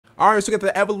All right, so we got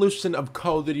the evolution of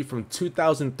Call of Duty from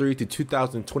 2003 to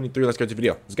 2023. Let's go to the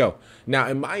video. Let's go. Now,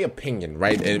 in my opinion,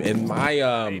 right, in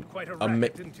my quite a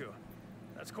racket, didn't you?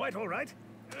 That's quite all right.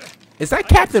 is that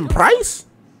Captain Price?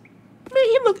 Man,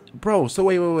 he look, bro. So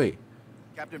wait.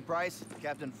 Captain Price,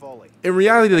 Captain Foley. In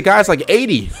reality, the guy's like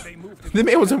 80. The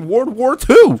man was in World War II.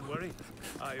 Don't worry,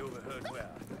 I overheard where.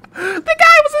 The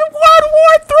guy was in World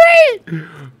War III.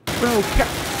 Bro,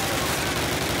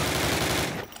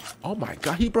 oh my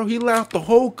God, he let out the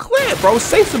whole clip, bro.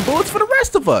 Save some bullets for the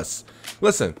rest of us.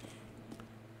 Listen,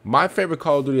 my favorite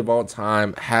Call of Duty of all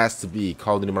time has to be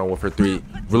Call of Duty Modern Warfare 3,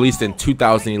 released in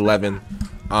 2011.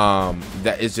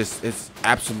 That is just, it's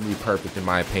absolutely perfect in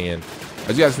my opinion.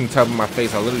 As you guys can tell by my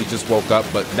face, I literally just woke up,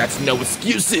 but that's no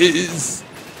excuses.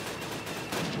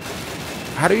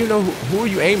 How do you know who are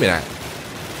you aiming at?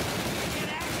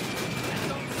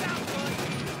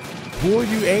 Who are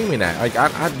you aiming at? Like,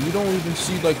 you don't even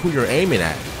see like who you're aiming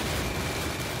at.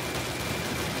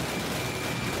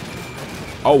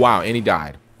 Oh wow, and he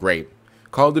died. Great.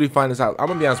 Call of Duty find this out. I'm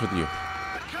gonna be honest with you.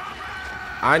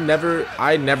 I never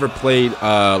played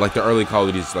like the early Call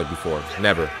of Duties like before.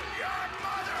 Never.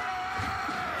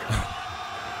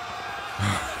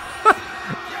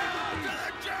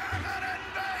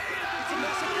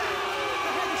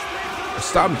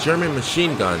 Stop German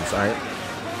machine guns, alright?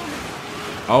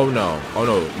 Oh no.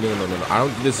 No. I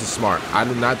don't think this is smart. I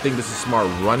do not think this is smart.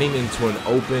 Running into an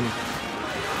open.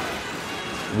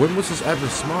 When was this ever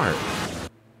smart?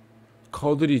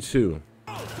 Call of Duty 2.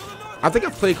 I think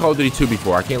I've played Call of Duty 2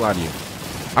 before. I can't lie to you.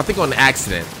 I think on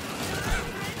accident.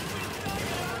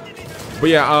 But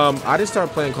yeah, I didn't start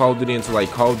playing Call of Duty until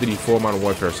like Call of Duty 4 Modern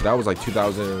Warfare. So that was like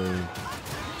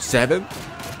 2007.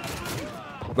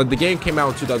 Like the game came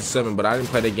out in 2007, but I didn't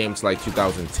play that game until like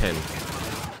 2010.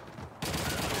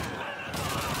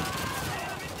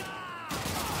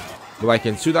 But like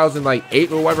in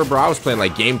 2008 or whatever, bro, I was playing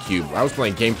like GameCube. I was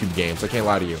playing GameCube games. I can't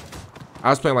lie to you. I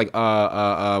was playing like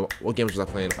what games was I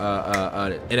playing?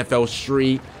 NFL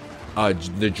Street,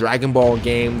 the Dragon Ball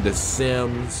game, The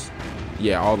Sims,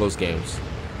 yeah, all those games.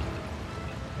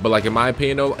 But like in my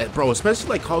opinion, though, bro, especially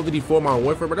like Call of Duty 4 Modern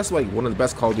Warfare, but that's like one of the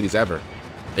best Call of Duties ever.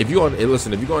 If you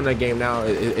listen, if you go in that game now,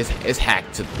 it's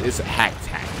hacked. It's hacked.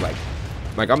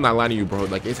 Like I'm not lying to you, bro.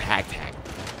 Like it's hacked.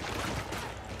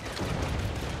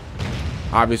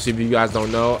 Obviously, if you guys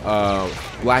don't know,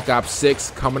 Black Ops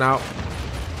 6 coming out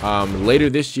later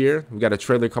this year. We got a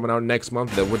trailer coming out next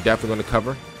month that we're definitely going to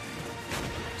cover.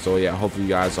 So yeah, hopefully you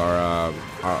guys are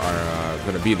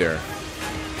going to be there,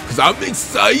 cause I'm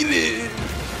excited.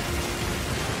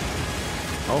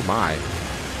 Oh my!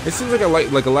 It seems like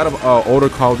a lot of older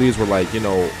Call of Duties were like, you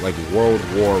know, like World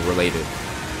War related.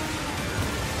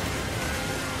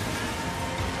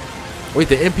 Wait,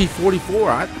 the MP44?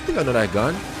 I think I know that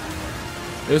gun.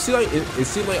 It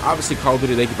seemed like obviously Call of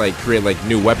Duty they could like create like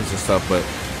new weapons and stuff, but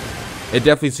it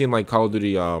definitely seemed like Call of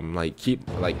Duty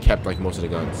kept like most of the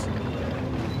guns.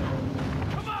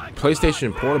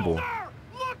 PlayStation Portable.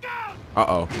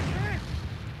 Uh-oh.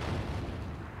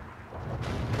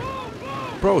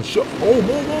 Bro, oh,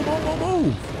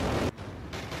 move.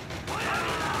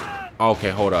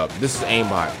 Okay, hold up. This is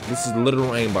aimbot. This is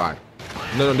literal aimbot.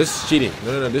 No, this is cheating.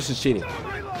 No, this is cheating.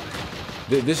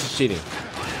 This is cheating.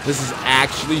 This is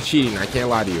actually cheating. I can't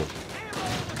lie to you.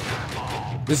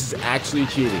 This is actually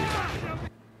cheating.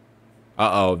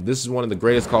 Uh-oh. This is one of the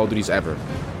greatest Call of Duties ever.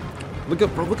 Look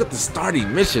at, bro. Look at the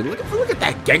starting mission. Look at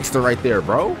that gangster right there,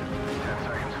 bro.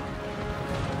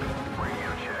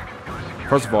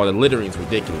 First of all, the littering's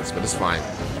ridiculous, but it's fine.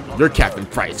 You're Captain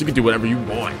Price. You can do whatever you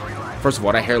want. First of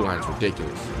all, that hairline's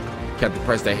ridiculous. Captain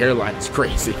Price, that hairline is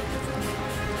crazy.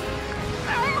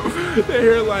 The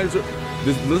hairlines are...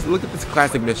 Look at this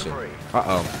classic mission.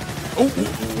 Uh-oh.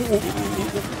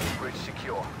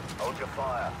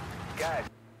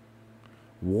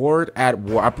 Ward at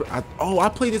War. I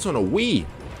played this on a Wii.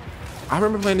 I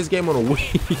remember playing this game on a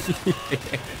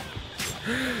Wii.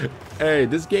 Hey,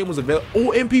 this game was available.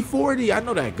 Oh, MP40. I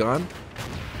know that gun.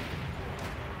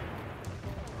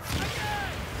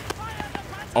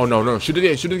 Oh, no. Shoot it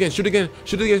again.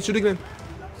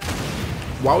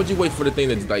 Why would you wait for the thing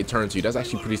to like turn to you? That's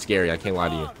actually pretty scary. I can't lie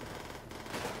to you.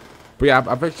 But yeah,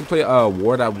 I've actually played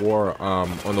Ward at War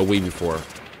on the Wii before.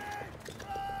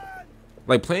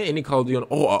 Like playing any Call of Duty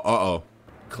on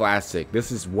classic.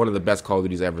 This is one of the best Call of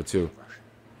Duties ever too.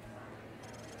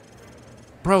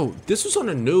 Bro, this was on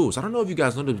the news. I don't know if you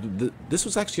guys know this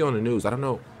was actually on the news. I don't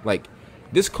know. Like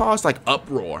this caused like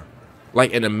uproar,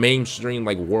 like in a mainstream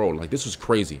like world. Like this was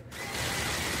crazy.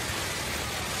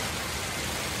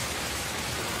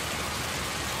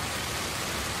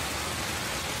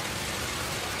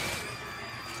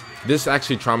 This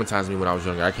actually traumatized me when I was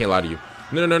younger. I can't lie to you.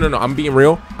 No. I'm being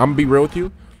real. I'm gonna be real with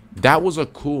you. That was a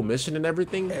cool mission and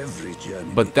everything,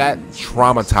 but that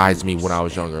traumatized me when I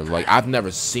was younger. Like, I've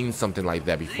never seen something like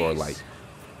that before. Like,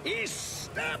 Is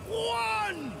step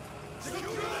one.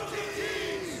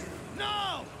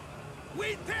 Now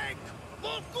we take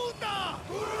Vorkuta.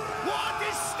 What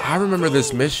is step I remember two?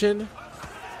 this mission.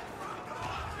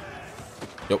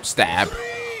 Yo, stab.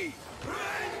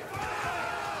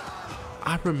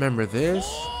 I remember this.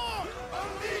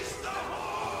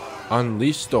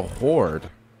 Unleash the Horde.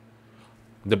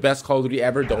 The best Call of Duty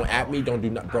ever. Don't at me. Don't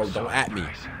do not, bro. Don't at me.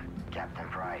 Captain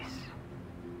Price.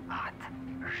 Ад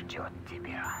ждет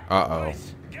тебя. Uh-oh.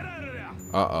 Get out of there.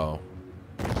 Uh-oh.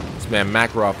 This man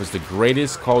Makarov is the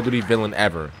greatest Call of Duty villain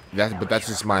ever. But that's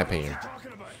just my opinion.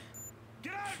 Talking about.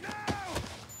 Get out now.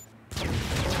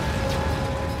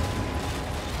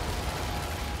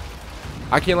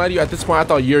 I can't lie to you. At this point, I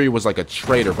thought Yuri was like a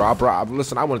traitor, bro.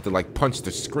 Listen, I wanted to like punch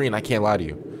the screen. I can't lie to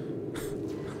you.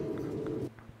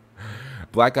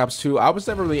 Black Ops 2. I was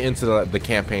never really into the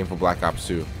campaign for Black Ops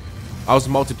 2. I was a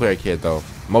multiplayer kid though,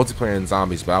 multiplayer and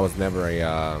zombies, but I was never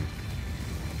a.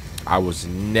 I was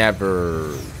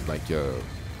never like a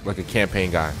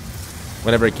campaign guy.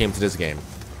 Whenever it came to this game.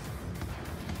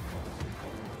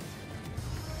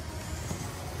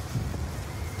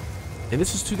 And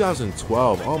this is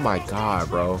 2012. Oh my god,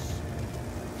 bro.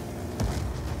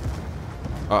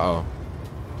 Uh-oh.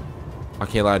 I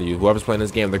can't lie to you. Whoever's playing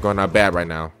this game, they're going out bad right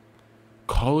now.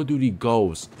 Call of Duty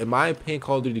Ghosts. In my opinion,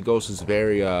 Call of Duty Ghosts is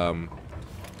very,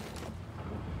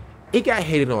 it got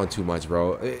hated on too much,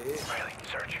 bro.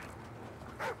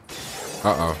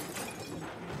 Uh-oh.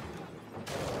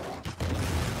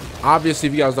 Obviously,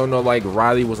 if you guys don't know, like,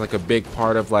 Riley was, like, a big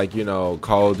part of, like, you know,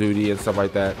 Call of Duty and stuff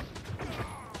like that.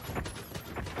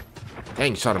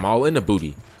 Dang, shot him all in the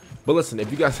booty. But listen, if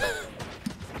you guys...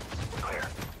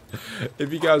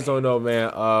 if you guys don't know, man,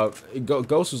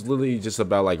 Ghost was literally just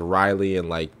about, like, Riley and,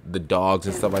 like, the dogs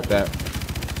and stuff like that.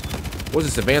 What's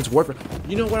this, Advanced Warfare?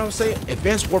 You know what I was saying?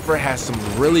 Advanced Warfare has some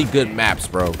really good maps,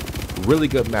 bro. Really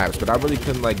good maps, but I really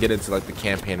couldn't, like, get into, like, the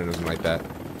campaign or anything like that.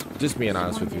 Just being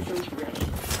honest with you.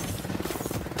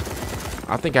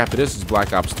 I think after this is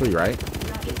Black Ops 3, right?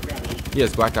 Yeah,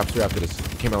 it's Black Ops 3 after this.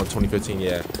 It came out in 2015,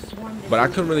 yeah. But I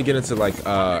couldn't really get into, like,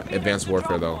 Advanced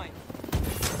Warfare, though.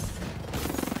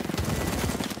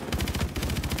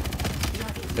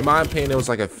 In my opinion, it was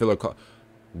like a filler call.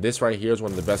 This right here is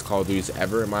one of the best Call of Duties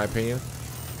ever, in my opinion.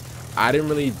 I didn't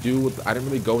really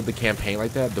go with the campaign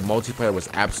like that. The multiplayer was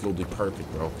absolutely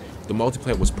perfect, bro. The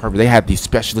multiplayer was perfect. They had these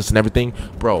specialists and everything,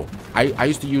 bro. I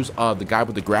used to use the guy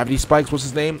with the gravity spikes. What's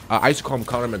his name? I used to call him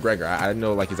Conor McGregor. I didn't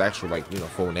know like his actual like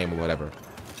full name or whatever.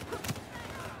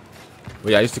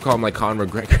 But yeah, I used to call him like Conor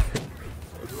McGregor.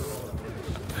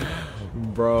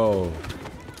 Bro,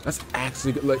 that's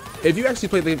actually good. Like, if you actually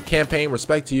play the campaign,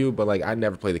 respect to you. But like, I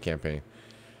never played the campaign.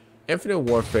 Infinite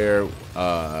Warfare.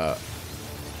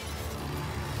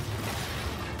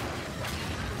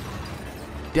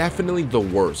 Definitely the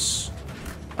worst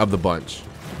of the bunch.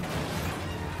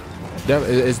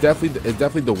 It's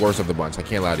definitely the worst of the bunch. I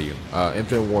can't lie to you.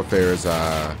 Infinite Warfare is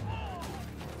I'm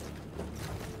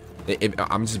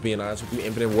just being honest with you.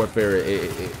 Infinite Warfare,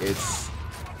 it's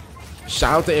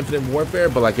shout out to Infinite Warfare,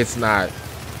 but like it's not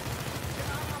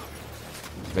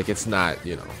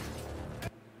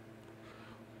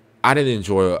I didn't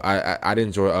enjoy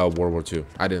World War II.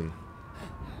 I didn't.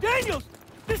 Daniels,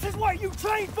 this is what you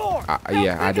trained for.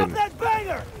 Yeah, I didn't. That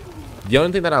banger. The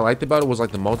only thing that I liked about it was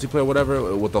like the multiplayer,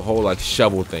 whatever, with the whole like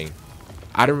shovel thing.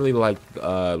 I didn't really like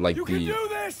You can do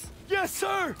this. Yes,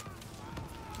 sir.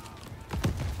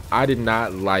 I did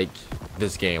not like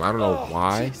this game. I don't know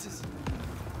why. Jesus.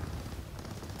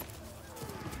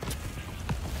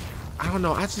 I don't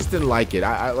know. I just didn't like it.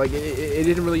 I like it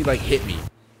didn't really like hit me.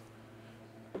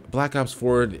 Black Ops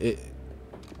 4.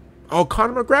 Oh,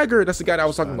 Conor McGregor. That's the guy that I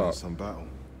was talking about. Some battle.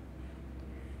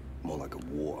 More like a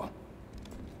war.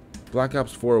 Black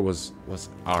Ops 4 was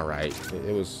all right.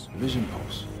 It was. Vision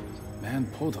pulse. Man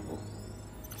portable.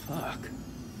 Fuck.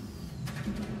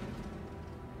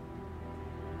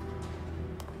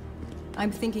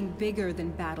 I'm thinking bigger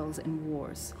than battles and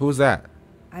wars. Who's that?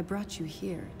 I brought you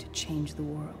here to change the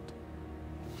world.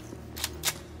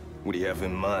 What do you have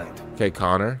in mind? Okay,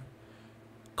 Connor.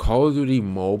 Call of Duty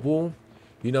Mobile.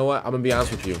 You know what? I'm gonna be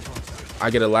honest with you. I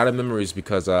get a lot of memories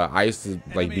because I used to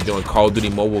like be doing Call of Duty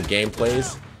Mobile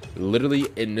gameplays. Literally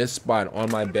in this spot on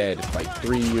my bed like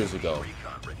 4 years ago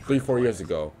when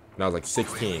I was like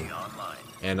 16.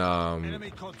 And I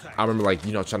remember like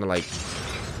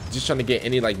trying to get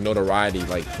any like notoriety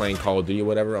like playing Call of Duty or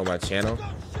whatever on my channel.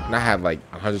 and I had like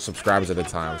 100 subscribers at the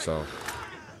time. So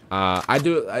I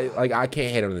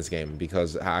can't hate on this game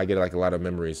because I get like a lot of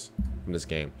memories from this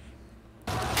game.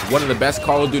 One of the best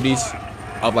Call of Duties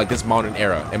of like this modern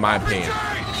era, in my opinion.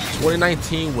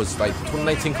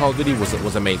 2019 Call of Duty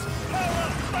was amazing.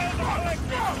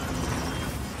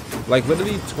 Like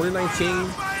literally 2019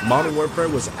 Modern Warfare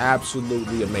was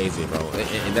absolutely amazing, bro.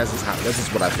 And that's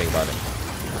just what I think about it.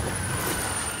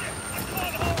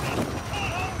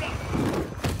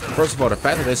 First of all, the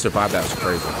fact that they survived that was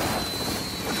crazy.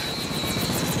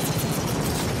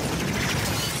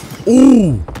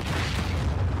 Ooh!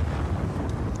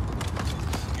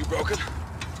 You broken?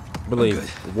 I believe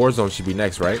Warzone should be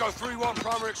next, right? Go 3-1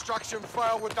 primary extraction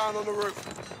failed. We're down on the roof.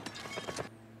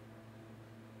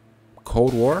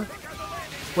 Cold War?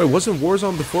 Wait, wasn't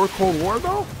Warzone before Cold War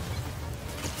though?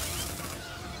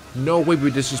 No way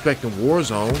we're disrespecting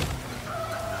Warzone.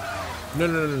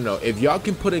 No. If y'all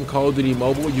can put in Call of Duty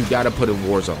Mobile, you gotta put in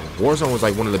Warzone. Warzone was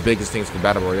like one of the biggest things for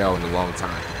Battle Royale in a long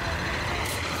time.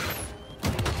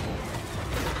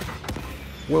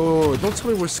 Wait, don't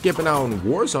tell me we're skipping out on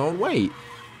Warzone. Wait,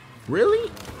 really?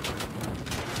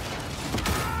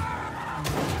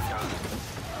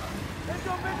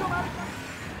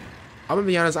 I'm gonna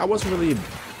be honest, I wasn't really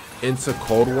into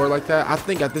Cold War like that. I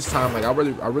think at this time, like I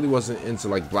really wasn't into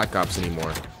like Black Ops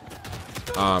anymore.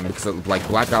 Because like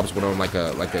Black Ops went on like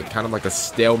a kind of like a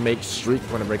stalemate streak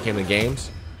whenever it came to games,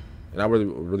 and I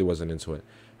really wasn't into it.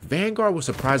 Vanguard was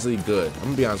surprisingly good. I'm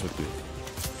gonna be honest with you.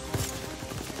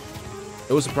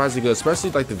 It was surprisingly good,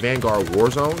 especially like the Vanguard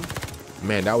Warzone.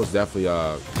 Man, that was definitely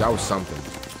that was something.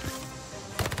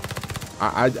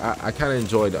 I kind of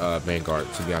enjoyed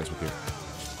Vanguard, to be honest with you.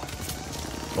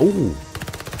 Oh,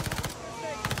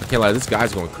 I can't lie. This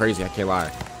guy's going crazy. I can't lie.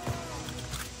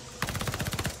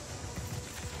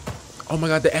 Oh my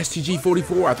God, the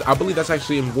STG-44. I believe that's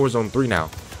actually in Warzone 3 now.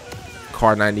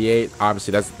 Car 98.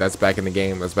 Obviously, that's back in the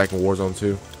game. That's back in Warzone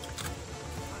 2.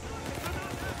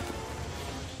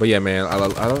 But yeah, man. I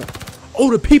oh,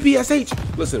 the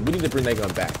PPSH. Listen, we need to bring that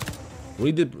gun back.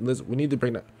 We need to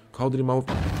bring that Call of Duty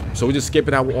mode. So we just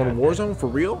skipping out on Warzone for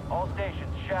real? All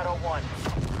stations, Shadow 1.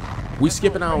 We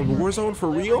skipping out on Warzone for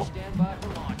real?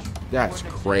 That's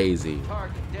crazy.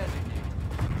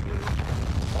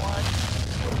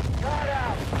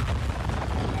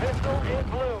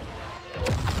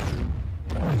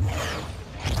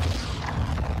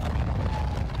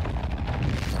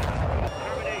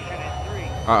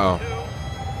 Uh-oh.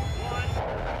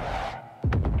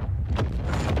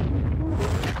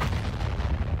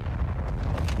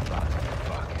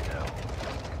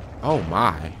 Oh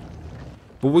my.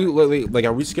 But we like,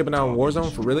 are we skipping out on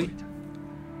Warzone for really?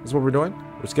 That's what we're doing?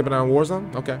 We're skipping out on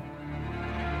Warzone? Okay.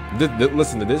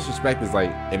 Listen, the disrespect is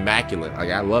like immaculate. Like,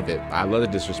 I love it. I love the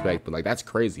disrespect, but like, that's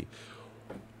crazy.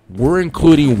 We're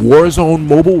including Warzone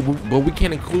Mobile, but we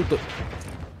can't include the...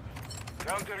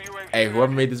 Hey,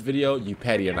 whoever made this video, you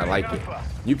petty, and I like it.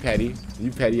 You petty.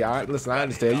 Listen, I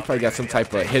understand. You probably got some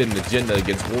type of hidden agenda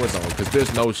against Warzone, because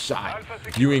there's no shot.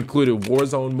 You included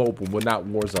Warzone Mobile, but not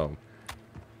Warzone.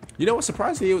 You know what?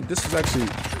 Surprisingly,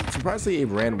 it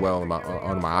ran well on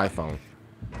my iPhone.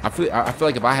 I feel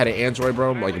like if I had an Android,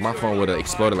 bro, like my phone would have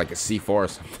exploded like a C4 or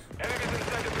something.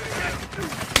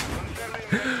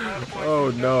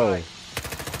 Oh no,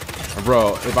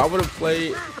 bro! If I would have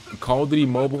played Call of Duty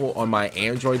Mobile on my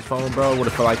Android phone, bro, would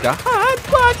have felt like a hot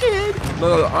pocket.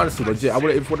 No, honestly, legit,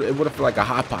 it would have felt like a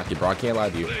hot pocket, bro. I can't lie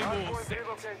to you.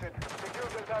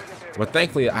 But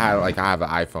thankfully, I have an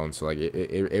iPhone, so like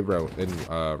it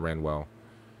ran well.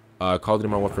 Call of Duty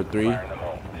Modern Warfare 3,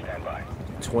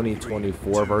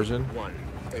 2024 version.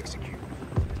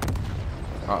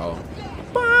 Uh-oh.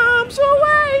 Bombs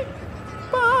away!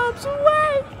 Bombs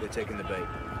away! They're taking the bait.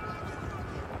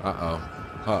 Uh-oh.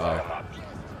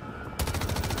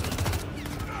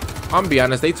 I'm gonna be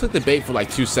honest, they took the bait for like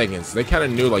 2 seconds. They kind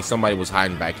of knew like somebody was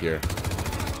hiding back here.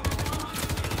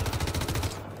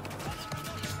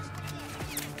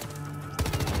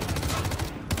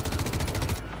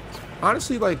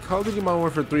 Honestly, like Call of Duty Modern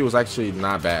Warfare 3 was actually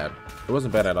not bad. It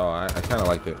wasn't bad at all. I kind of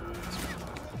liked it.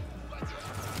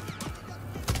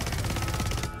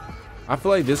 I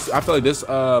feel like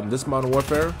this Modern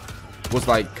Warfare was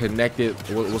like connected,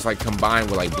 was like combined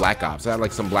with like Black Ops. It had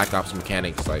like some Black Ops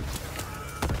mechanics. Like,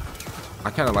 I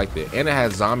kind of liked it, and it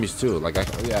had zombies too. Like,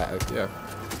 yeah.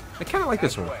 I kind of like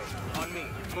this one. On me.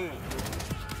 Move.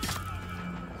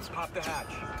 Pop the hatch.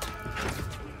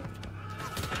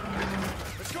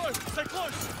 Let's go. Stay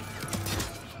close.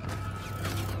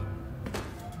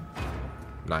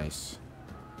 Nice.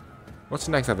 What's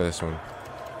next after this one?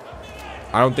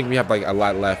 I don't think we have like a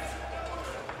lot left.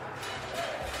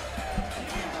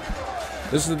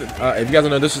 This is, if you guys don't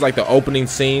know, this is like the opening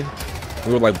scene.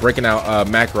 We were like breaking out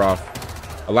Makarov.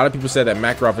 A lot of people said that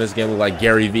Makarov in this game looked like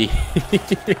Gary V.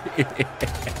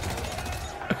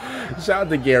 Shout out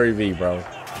to Gary V, bro.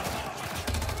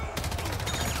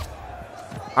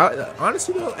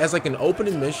 Honestly though, as like an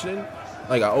opening mission,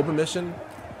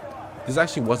 this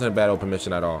actually wasn't a bad open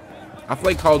mission at all. I feel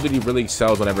like Call of Duty really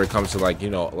excels whenever it comes to like, you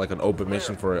know, like an open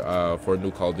mission for a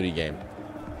new Call of Duty game.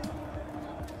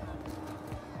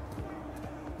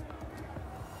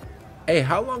 Hey,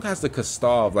 how long has the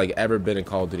Kostov like ever been in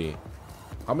Call of Duty?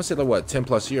 I'm gonna say like what,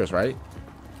 10+ years, right?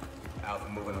 Alpha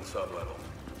moving on sub-level.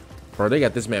 Bro, they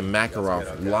got this man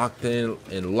Makarov locked in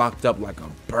and locked up like a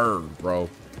bird, bro.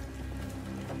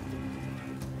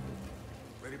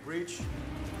 Ready, breach?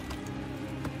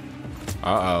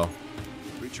 Uh-oh.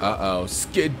 Uh-oh.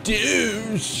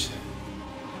 Skadoosh!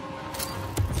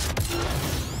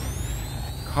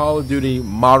 Call of Duty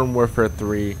Modern Warfare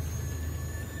 3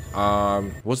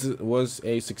 was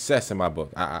a success in my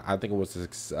book. I think it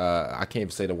was I can't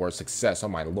even say the word success. Oh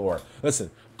my lord. Listen,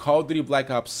 Call of Duty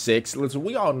Black Ops 6. Listen,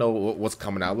 we all know what's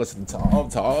coming out. Listen, to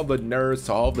all the nerds,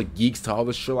 to all the geeks, to all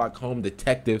the Sherlock Holmes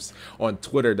detectives on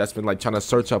Twitter that's been like trying to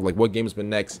search up like what game's been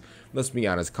next. Let's be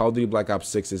honest, Call of Duty Black Ops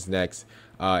 6 is next.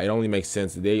 It only makes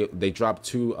sense. They dropped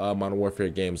 2 Modern Warfare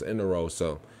games in a row,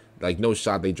 so like no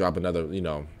shot they drop another, you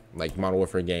know, like Modern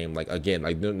Warfare game, like again,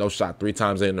 like no shot 3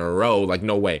 times in a row, like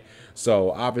no way. So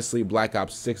obviously Black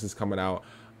Ops 6 is coming out.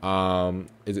 I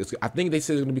think they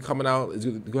said it's gonna be coming out. It's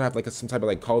gonna have like some type of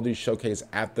like Call of Duty showcase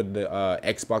after the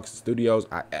Xbox Studios,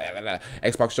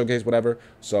 Xbox showcase, whatever.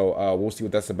 So we'll see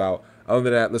what that's about. Other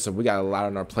than that, listen, we got a lot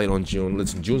on our plate on June.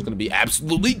 Listen, June's gonna be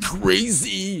absolutely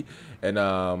crazy. And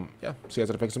yeah, see you guys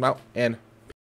later. Pick some out and